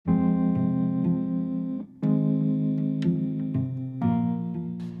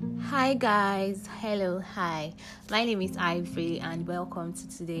Hi guys, hello, hi. My name is Ivory and welcome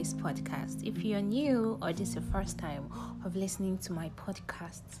to today's podcast. If you're new or this is your first time of listening to my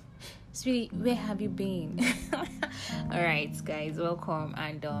podcast, sweetie, where have you been? Alright guys, welcome.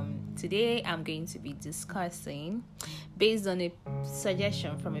 And today I'm going to be discussing, based on a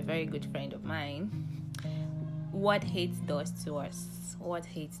suggestion from a very good friend of mine, what hate does to us.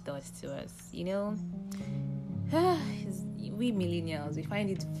 We millennials, we find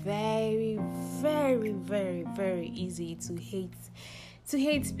it very, very, very, very easy to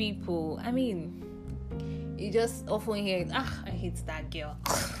hate people. I mean, you just often hear, I hate that girl.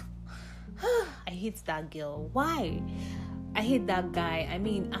 I hate that girl. Why? I hate that guy. I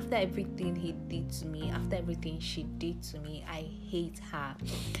mean, after everything he did to me, after everything she did to me, I hate her.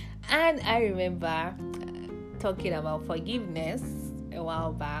 And I remember talking about forgiveness a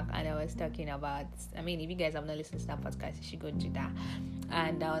while back, and I was talking about, if you guys have not listened to that podcast, you should go do that.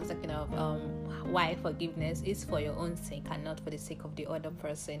 And I was talking of why forgiveness is for your own sake and not for the sake of the other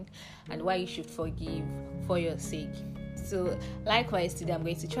person, and why you should forgive for your sake. So likewise today I'm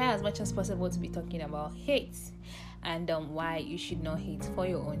going to try as much as possible to be talking about hate and why you should not hate for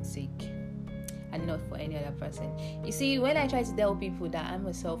your own sake and not for any other person. You see, when I try to tell people that I'm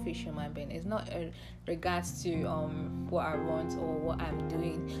a selfish human being, it's not in regards to what I want or what I'm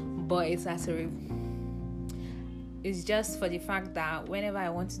doing, but it's just for the fact that whenever I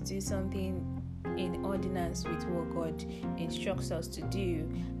want to do something in ordinance with what God instructs us to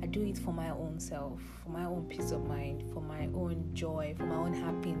do, I do it for my own self, for my own peace of mind, for my own joy, for my own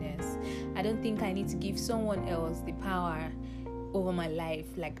happiness. I don't think I need to give someone else the power over my life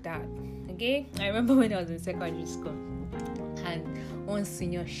like that. Okay, I remember when I was in secondary school and one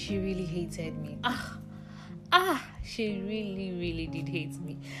senior, she really hated me. She really did hate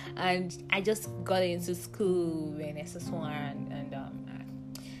me. And I just got into school in SS1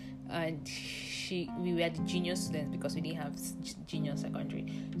 and we were the junior students because we didn't have junior secondary.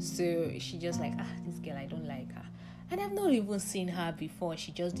 So she just like, this girl, I don't like her. And I've not even seen her before.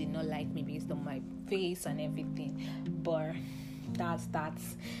 She just did not like me based on my face and everything. But that's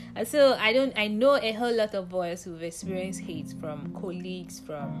and so I know a whole lot of boys who've experienced hate from colleagues,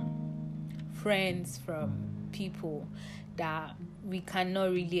 from friends, from people that we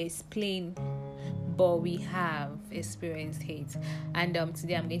cannot really explain, but we have experienced hate. And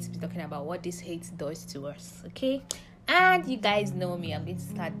today I'm going to be talking about what this hate does to us. Okay, and you guys know me, I'm going to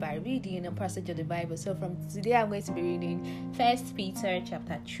start by reading a passage of the Bible. So from today I'm going to be reading 1 Peter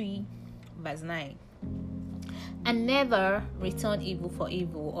chapter 3 verse 9. And never return evil for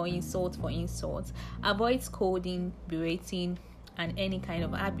evil or insult for insult. Avoid scolding, berating, and any kind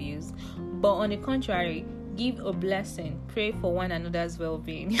of abuse. But on the contrary, give a blessing. Pray for one another's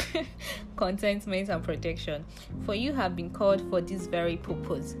well-being, contentment, and protection. For you have been called for this very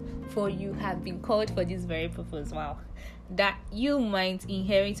purpose. Wow. That you might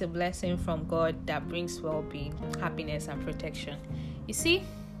inherit a blessing from God that brings well-being, happiness, and protection. You see?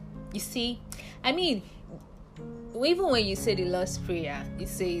 Even when you say the Lord's Prayer, it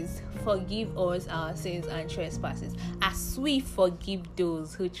says, forgive us our sins and trespasses as we forgive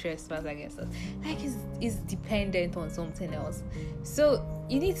those who trespass against us. Like it's dependent on something else. So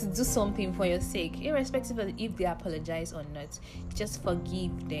you need to do something for your sake, irrespective of if they apologize or not. Just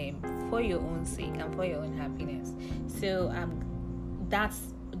forgive them for your own sake and for your own happiness. So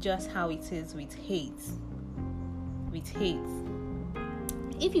that's just how it is with hate.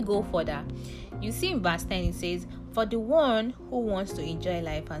 If you go further, you see in verse 10 it says, for the one who wants to enjoy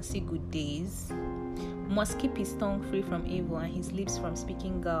life and see good days must keep his tongue free from evil and his lips from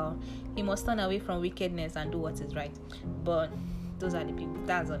speaking gall. He must turn away from wickedness and do what is right. But those are the people,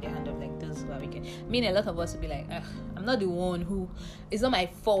 that's on the hand of like those who are wicked. A lot of us will be like, I'm not the one who, it's not my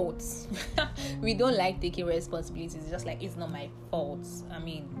fault. We don't like taking responsibilities. It's just like, it's not my fault.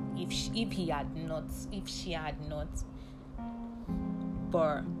 If she had not,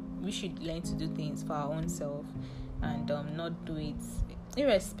 but we should learn to do things for our own self and not do it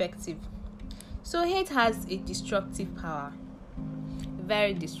irrespective. So hate has a destructive power,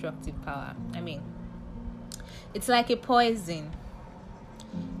 very destructive power. It's like a poison,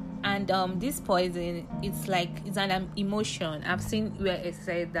 and this poison, it's an emotion. I've seen where it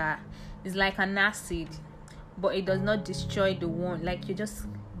said that it's like an acid, but it does not destroy the wound. Like you're just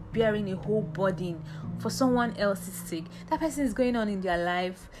bearing a whole burden for someone else's sake. That person is going on in their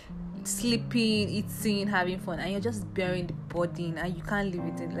life, sleeping, eating, having fun, and you're just bearing the burden and you can't live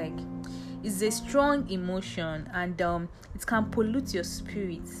with it. Like, it's a strong emotion, and it can pollute your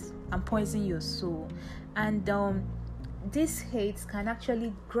spirit and poison your soul. And this hate can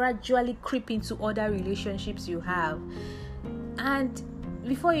actually gradually creep into other relationships you have, and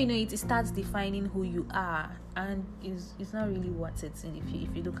before you know it, it starts defining who you are, and it's not really worth it. And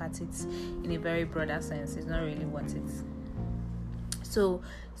if you look at it in a very broader sense, it's not really worth it. So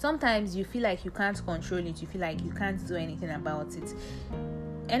sometimes you feel like you can't control it, you feel like you can't do anything about it.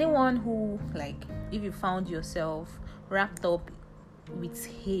 Anyone who, like, if you found yourself wrapped up with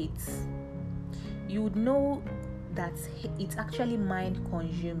hate, you would know that it's actually mind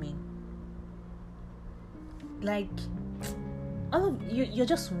consuming. Like, all of you're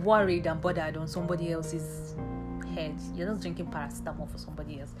just worried and bothered on somebody else's head. You're just drinking paracetamol for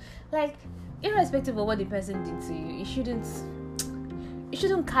somebody else. Like, irrespective of what the person did to you, you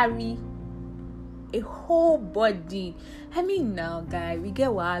shouldn't carry a whole body. I mean, now, guy, we get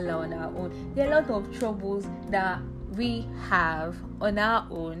wahala on our own. There are a lot of troubles that we have on our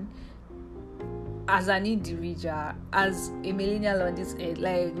own as an individual, as a millennial on this earth.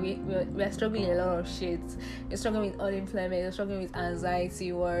 Like, we're struggling with a lot of shit. We're struggling with unemployment, we're struggling with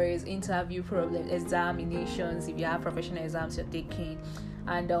anxiety, worries, interview problems, examinations, if you have professional exams you're taking,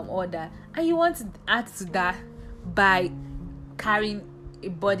 and all that. And you want to add to that by carrying a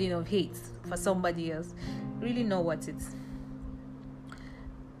burden of hate for somebody else. Really not worth it.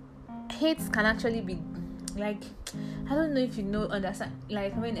 Hate can actually be like, I don't know if you understand,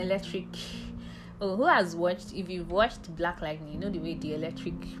 like when electric, who has watched, if you've watched Black Lightning, you know the way the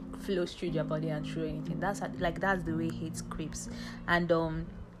electric flows through your body and through anything. That's the way hate creeps. And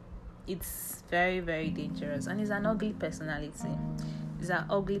it's very, very dangerous, and it's an ugly personality.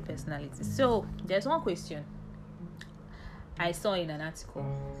 So there's one question I saw in an article,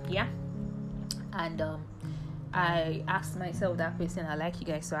 and I asked myself that question. I'd like you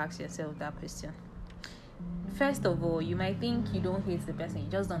guys to ask yourself that question. First of all, you might think you don't hate the person, you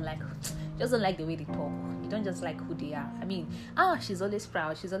just don't like the way they talk. You don't just like who they are. I mean, she's always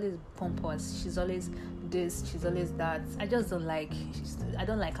proud, she's always pompous, she's always this, she's always that. I don't like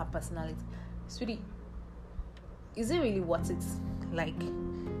her personality. Sweetie, is it really worth it? Like,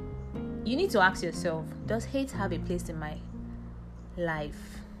 you need to ask yourself, does hate have a place in my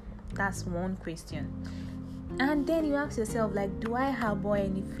life? That's one question. And then you ask yourself, like, do I harbor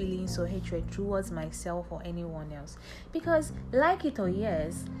any feelings or hatred towards myself or anyone else? Because, like it or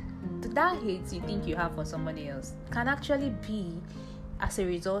yes, that hate you think you have for somebody else can actually be as a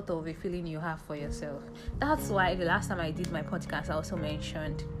result of a feeling you have for yourself. That's why the last time I did my podcast, I also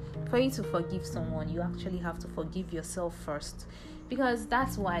mentioned, for you to forgive someone, you actually have to forgive yourself first. Because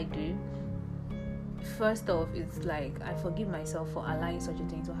that's what I do. First off, it's like I forgive myself for allowing such a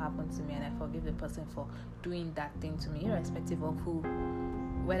thing to happen to me, and I forgive the person for doing that thing to me, irrespective of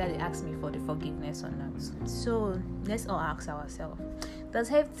whether they ask me for the forgiveness or not. So let's all ask ourselves, does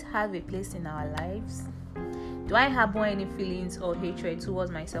hate have a place in our lives? Do I harbor any feelings or hatred towards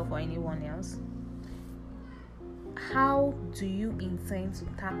myself or anyone else? How do you intend to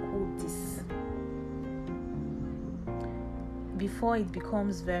tackle this before it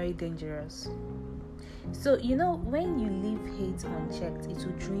becomes very dangerous? So, when you leave hate unchecked, it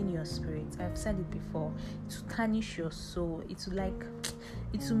will drain your spirit. I've said it before. It will tarnish your soul. It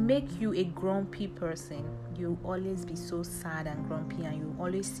will make you a grumpy person. You'll always be so sad and grumpy, and you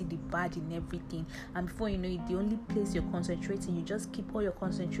always see the bad in everything. And before you know it, the only place you're concentrating, you just keep all your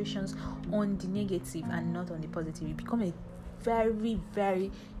concentrations on the negative and not on the positive. You become a very,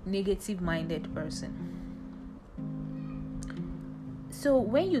 very negative-minded person. So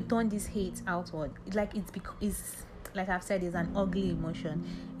when you turn this hate outward, it's like I've said, it's an ugly emotion.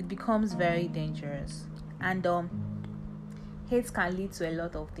 It becomes very dangerous, and hate can lead to a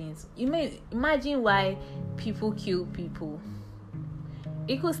lot of things. You may imagine why people kill people.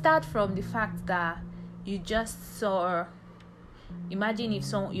 It could start from the fact that you just saw. Imagine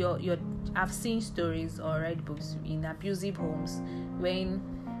if I've seen stories or read books in abusive homes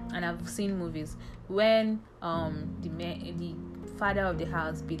and I've seen movies when the father of the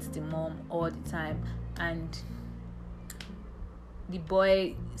house beats the mom all the time, and the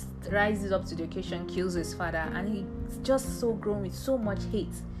boy rises up to the occasion, kills his father, and he's just so grown with so much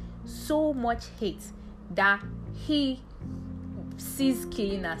hate that he sees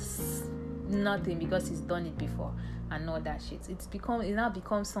killing as nothing because he's done it before and all that shit. It now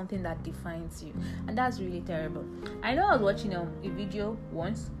becomes something that defines you, and that's really terrible. I know I was watching a video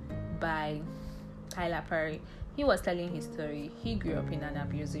once by Tyler Perry. He was telling his story. He grew up in an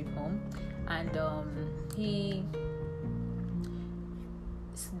abusive home, and his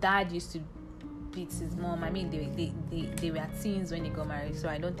dad used to beat his mom. I mean, they were teens when they got married, so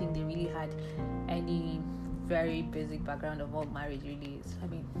I don't think they really had any very basic background of what marriage really is. I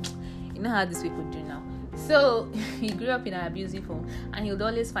mean, you know how these people do now. So he grew up in an abusive home, and he would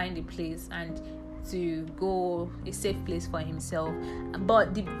always find a place, and to go a safe place for himself.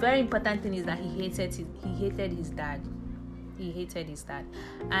 But the very important thing is that he hated his dad. He hated his dad.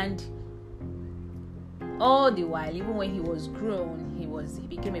 And all the while, even when he was grown, he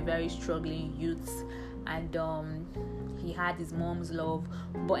became a very struggling youth, and he had his mom's love,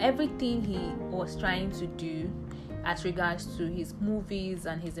 but everything he was trying to do as regards to his movies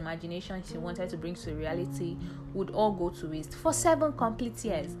and his imagination he wanted to bring to reality would all go to waste for 7 complete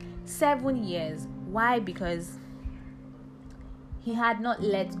years. 7 years. Why? Because he had not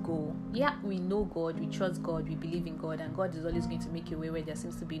let go. Yeah, we know God, we trust God, we believe in God, and God is always going to make a way where there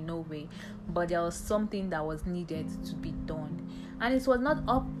seems to be no way. But there was something that was needed to be done. And it was not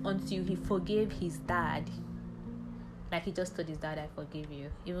up until he forgave his dad. Like, he just told his dad, I forgive you,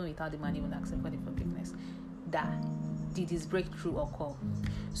 even without the man even asking for the forgiveness, that did his breakthrough occur.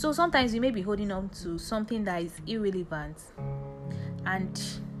 So sometimes you may be holding on to something that is irrelevant, and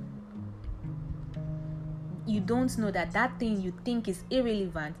you don't know that thing you think is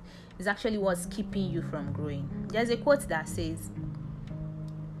irrelevant is actually what's keeping you from growing. There's a quote that says,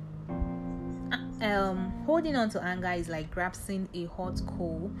 holding on to anger is like grasping a hot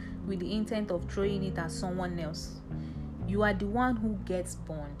coal with the intent of throwing it at someone else. You are the one who gets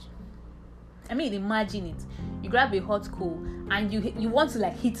burned. I mean, imagine it. You grab a hot coal and you want to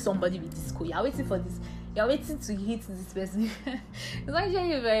like hit somebody with this coal. You're waiting for this. You're waiting to hit this person. It's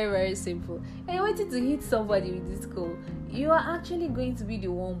actually very, very simple. And you're waiting to hit somebody with this coal. You are actually going to be the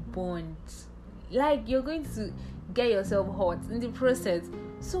one burned. Like, you're going to get yourself hot in the process.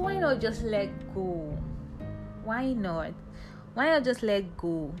 So why not just let go? Why not? Why not just let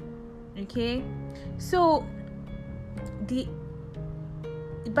go? Okay? So the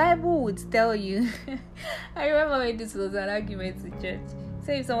Bible would tell you. I remember when this was an argument in church.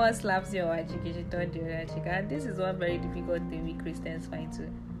 Say if someone slaps you on one cheek, you should turn the other cheek. And this is one very difficult thing we Christians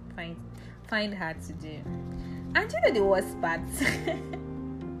find hard to do. And you know the worst part?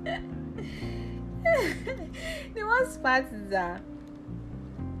 The worst part is that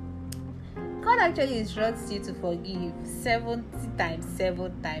God actually instructs you to forgive 70 times,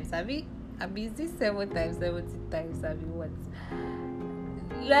 7 times. I mean, is this 7 times, 70 times? I mean, what?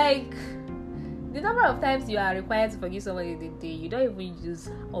 Like, the number of times you are required to forgive somebody in a day, you don't even use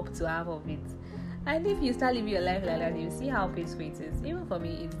up to half of it. And if you start living your life like that, you see how peaceful it is. Even for me,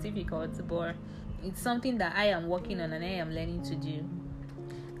 it's difficult, but it's something that I am working on and I am learning to do.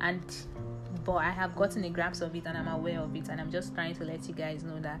 But I have gotten a grasp of it and I'm aware of it, and I'm just trying to let you guys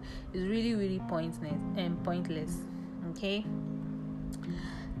know that it's really, really pointless. Okay?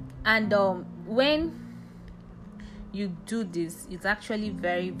 And when you do this, it's actually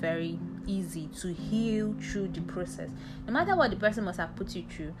very, very easy to heal through the process. No matter what the person must have put you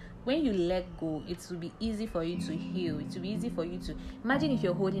through, when you let go, it will be easy for you to heal. It will be easy for you to imagine. If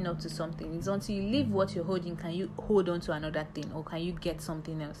you're holding up to something, it's until you leave what you're holding can you hold on to another thing, or can you get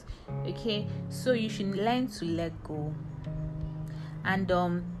something else. Okay, so you should learn to let go. And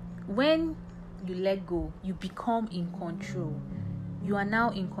when you let go, you become in control. You are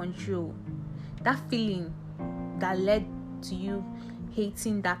now in control. That feeling that led to you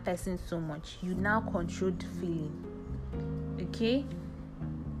hating that person so much, you now control the feeling. Okay?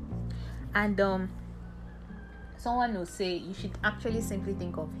 And someone will say you should actually simply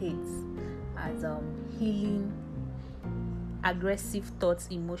think of hate as healing aggressive thoughts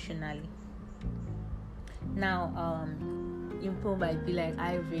emotionally. Now you might be like,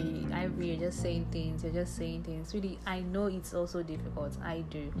 Ivory, you're just saying things. Really, I know it's also difficult. I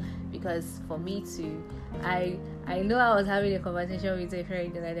do, because for me too, I know I was having a conversation with a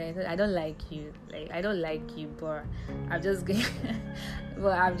friend the other day. I said, I don't like you, but I'm just getting,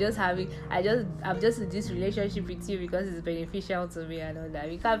 but I'm just in this relationship with you because it's beneficial to me and all that.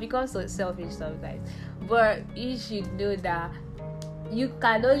 We can become so selfish sometimes, but you should know that you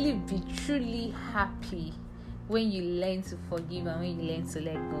can only be truly happy when you learn to forgive and when you learn to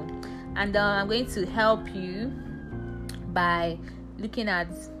let go. And I'm going to help you by looking at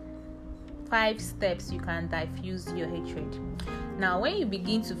 5 steps you can diffuse your hatred. Now, when you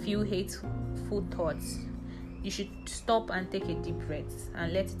begin to feel hateful thoughts, you should stop and take a deep breath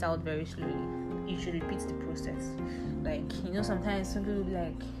and let it out very slowly. You should repeat the process. Like, sometimes some people will be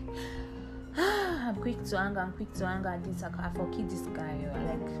like, I'm quick to anger, this, I forgive this guy, or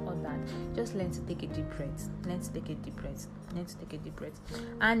like all that. Just learn to take a deep breath.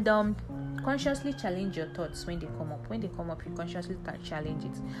 And consciously challenge your thoughts when they come up. You consciously challenge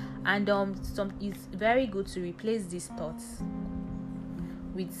it. And it's very good to replace these thoughts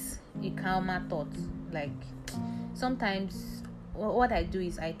with a calmer thought. Like, sometimes what I do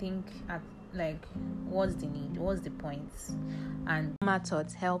is I think what's the need, what's the point, and calmer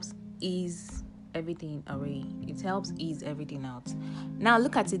thoughts helps ease everything away. It helps ease everything out. Now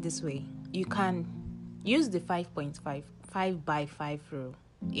look at it this way. You can use the 5.5 5 by 5 rule.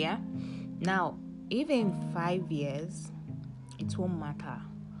 Yeah? Now, even 5 years, it won't matter.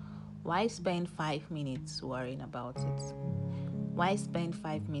 Why spend 5 minutes worrying about it? Why spend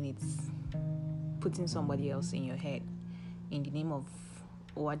 5 minutes putting somebody else in your head in the name of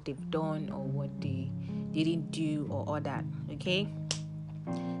what they've done or what they didn't do or all that? Okay?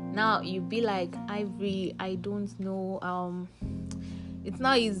 Now you be like, Ivory, I don't know. It's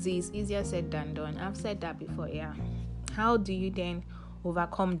not easy. It's easier said than done. I've said that before. Yeah. How do you then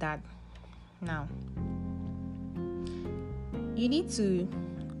overcome that? Now, you need to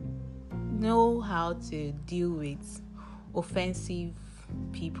know how to deal with offensive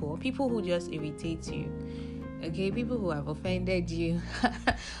people who just irritate you. Okay, people who have offended you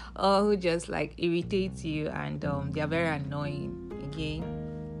or who just like irritate you and they are very annoying. Okay.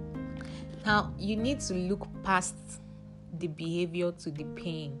 Now, you need to look past the behavior to the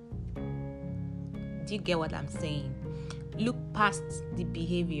pain. Do you get what I'm saying? Look past the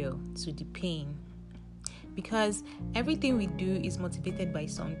behavior to the pain. Because everything we do is motivated by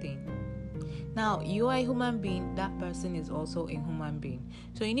something. Now, you are a human being, that person is also a human being.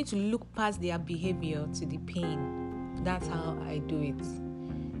 So you need to look past their behavior to the pain. That's how I do it.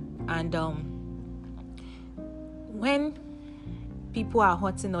 And when people are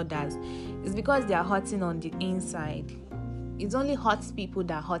hurting others, it's because they are hurting on the inside. It's only hurts people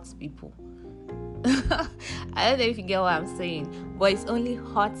that hurts people. I don't know if you get what I'm saying, but it's only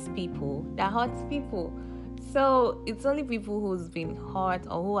hurts people that hurts people. So it's only people who's been hurt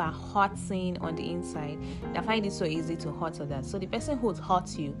or who are hurting on the inside that find it so easy to hurt others. So the person who's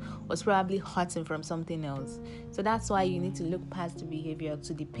hurt you was probably hurting from something else. So that's why you need to look past the behavior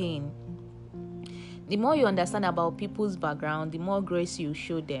to the pain. The more you understand about people's background, the more grace you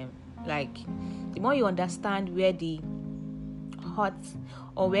show them. Like, the more you understand where the hurt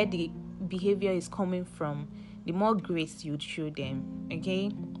or where the behavior is coming from, the more grace you'd show them. Okay?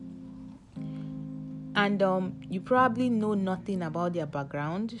 And you probably know nothing about their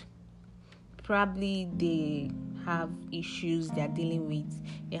background. Probably they have issues they're dealing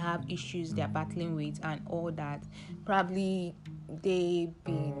with. They have issues they're battling with and all that. Probably they've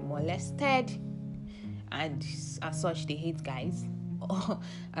been molested, and as such they hate guys.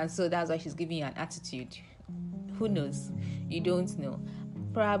 And so that's why she's giving you an attitude. Who knows? You don't know.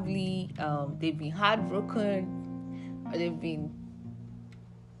 Probably they've been heartbroken, or they've been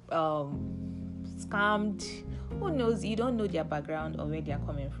scammed. Who knows? You don't know their background or where they are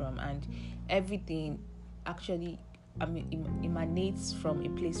coming from, and everything actually emanates from a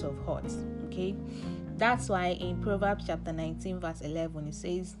place of hurt. Okay, that's why in Proverbs chapter 19 verse 11 it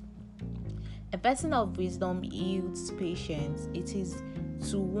says, "A person of wisdom yields patience. It is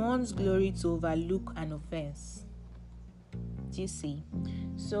to one's glory to overlook an offense." Do you see?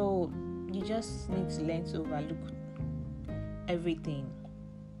 So you just need to learn to overlook everything.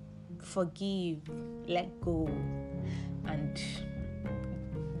 Forgive, let go, and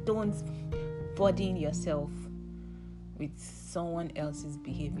don't burden yourself with someone else's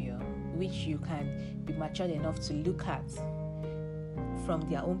behavior, which you can be mature enough to look at from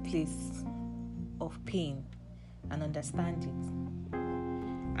their own place of pain and understand it.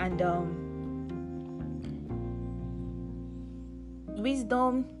 And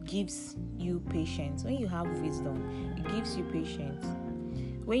wisdom gives you patience. When you have wisdom, it gives you patience.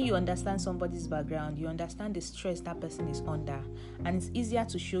 When you understand somebody's background, you understand the stress that person is under, and it's easier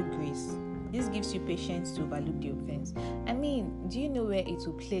to show grace. This gives you patience to overlook the offense. I mean, do you know where it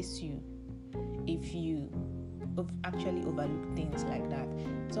will place you if you actually overlook things like that?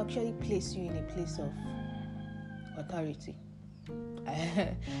 To actually place you in a place of authority.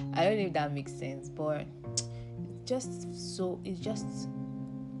 I don't know if that makes sense, but it's just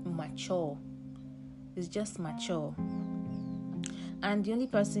mature. It's just mature. And the only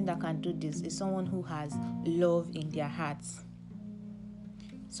person that can do this is someone who has love in their hearts.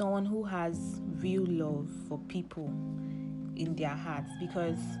 Someone who has real love for people in their hearts.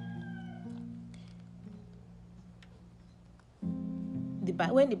 Because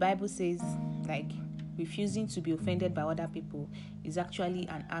when the Bible says, like, refusing to be offended by other people is actually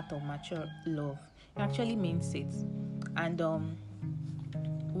an act of mature love, it actually means it. And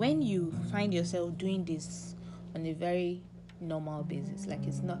when you find yourself doing this on a very normal basis, like,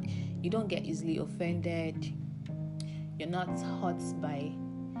 it's not, you don't get easily offended, you're not hurt by,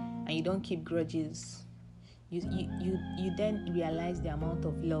 and you don't keep grudges, you then realize the amount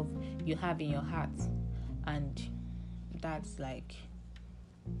of love you have in your heart, and that's like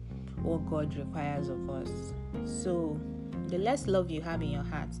what God requires of us. So the less love you have in your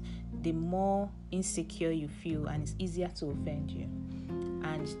heart, the more insecure you feel, and it's easier to offend you.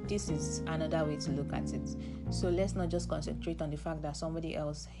 And this is another way to look at it. So let's not just concentrate on the fact that somebody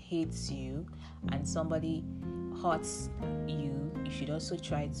else hates you and somebody hurts you. You should also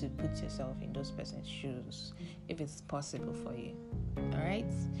try to put yourself in those person's shoes if it's possible for you. All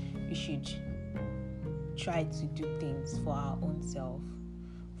right? We should try to do things for our own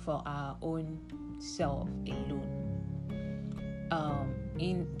self alone.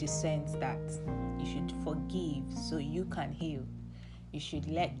 In the sense that you should forgive so you can heal. You should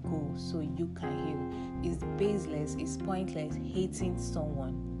let go so you can heal. It's baseless, it's pointless hating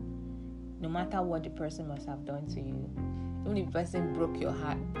someone, no matter what the person must have done to you. Even if the person broke your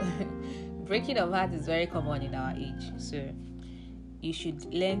heart. Breaking of heart is very common in our age. So you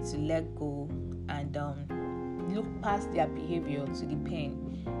should learn to let go and look past their behavior to the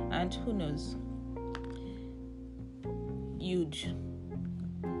pain. And who knows, you'd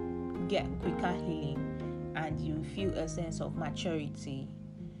get quicker healing, and you feel a sense of maturity,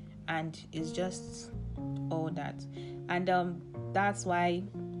 and it's just all that. And that's why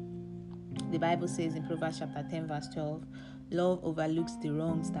the Bible says in Proverbs chapter 10 verse 12, love overlooks the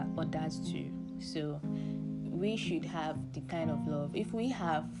wrongs that others do. So we should have the kind of love. If we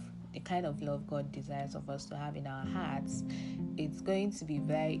have the kind of love God desires of us to have in our hearts, it's going to be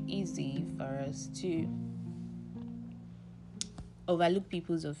very easy for us to overlook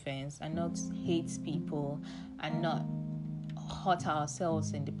people's offense and not hate people and not hurt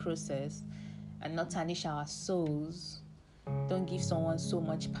ourselves in the process and not tarnish our souls. Don't give someone so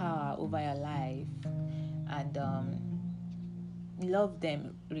much power over your life, and love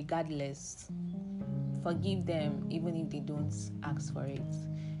them regardless. Forgive them even if they don't ask for it.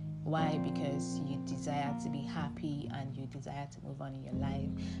 Why? Because you desire to be happy and you desire to move on in your life,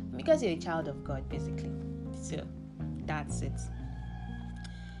 because you're a child of God, basically. So that's it.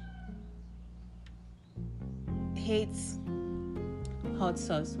 Hate hurts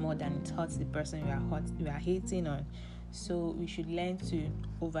us more than it hurts the person we are hating on. So we should learn to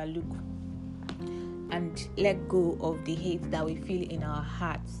overlook and let go of the hate that we feel in our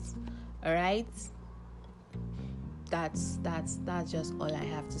hearts. All right? That's just all I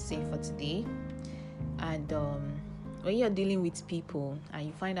have to say for today. And when you're dealing with people and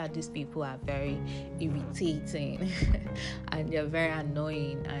you find out these people are very irritating and they're very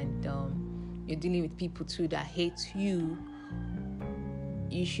annoying, and you're dealing with people too that hate you,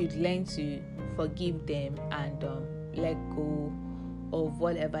 you should learn to forgive them and let go of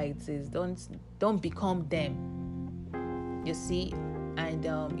whatever it is. Don't become them. You see, and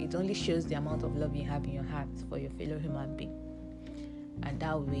it only shows the amount of love you have in your heart for your fellow human being, and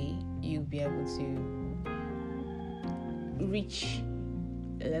that way you'll be able to reach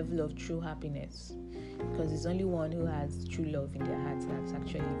a level of true happiness, because it's only one who has true love in their hearts that's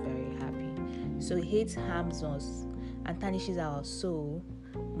actually very happy. So hate harms us and tarnishes our soul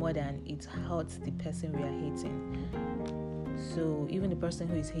more than it hurts the person we are hating. So even the person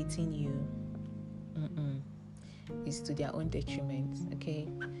who is hating you is to their own detriment. Okay,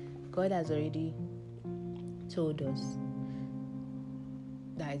 God has already told us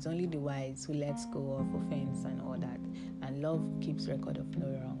that it's only the wise who lets go of offense and all that, and love keeps record of no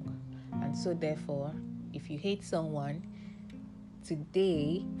wrong. And so therefore, if you hate someone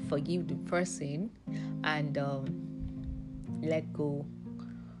today, forgive the person and let go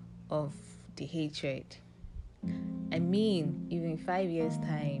of the hatred. I mean, even 5 years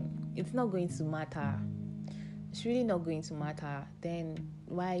time, it's not going to matter. It's really not going to matter. Then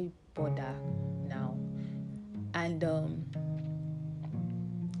why bother now? And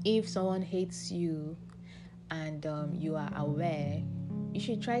if someone hates you and you are aware, you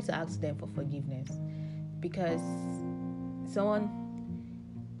should try to ask them for forgiveness, because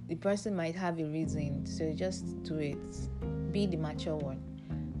the person might have a reason. So just do it. Be the mature one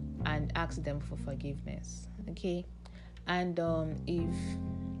and ask them for forgiveness. Okay? And if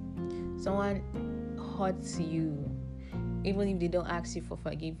someone hurts you, even if they don't ask you for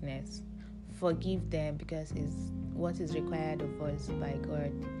forgiveness, forgive them, because it's what is required of us by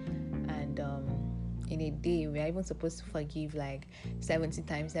God. And in a day, we are even supposed to forgive like 70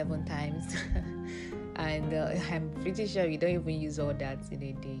 times, 7 times. And I'm pretty sure we don't even use all that in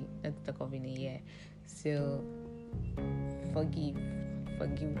a day, not to talk of in a year. So forgive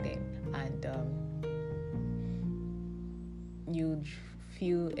them, and you'd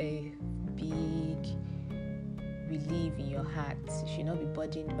feel a big relief in your heart. You should not be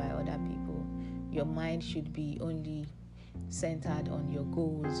burdened by other people. Your mind should be only centered on your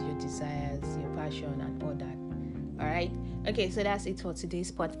goals, your desires, your passion, and all that. All right? Okay, so that's it for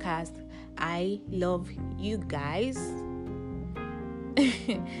today's podcast. I love you guys.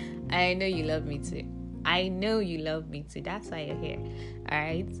 I know you love me too. I know you love me too. That's why you're here. All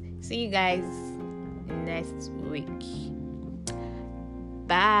right. See you guys next week.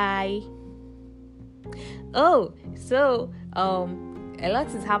 Bye. Oh, so a lot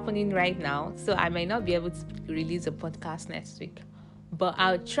is happening right now, so I might not be able to release a podcast next week, but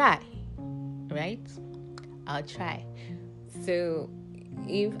I'll try. Right? I'll try. So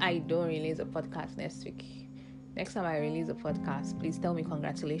if I don't release a podcast next time I release a podcast, please tell me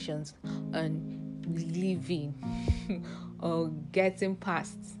congratulations on living or getting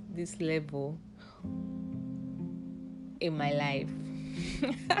past this level in my life.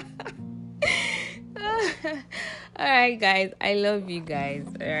 All right, guys, I love you guys.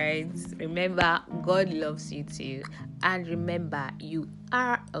 All right, remember, God loves you too, and remember, you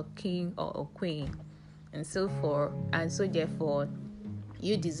are a king or a queen, and so therefore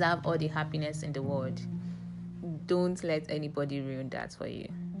you deserve all the happiness in the world. Don't let anybody ruin that for you.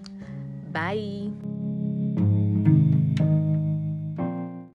 Bye.